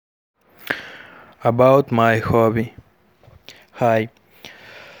About my hobby. Hi,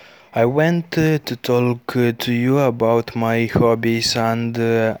 I want to talk to you about my hobbies and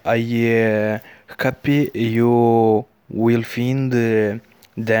I happy you will find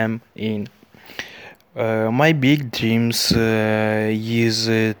them in. My big dreams is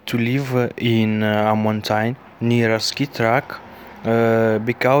to live in a mountain near a ski track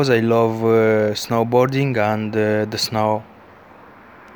because I love snowboarding and the snow.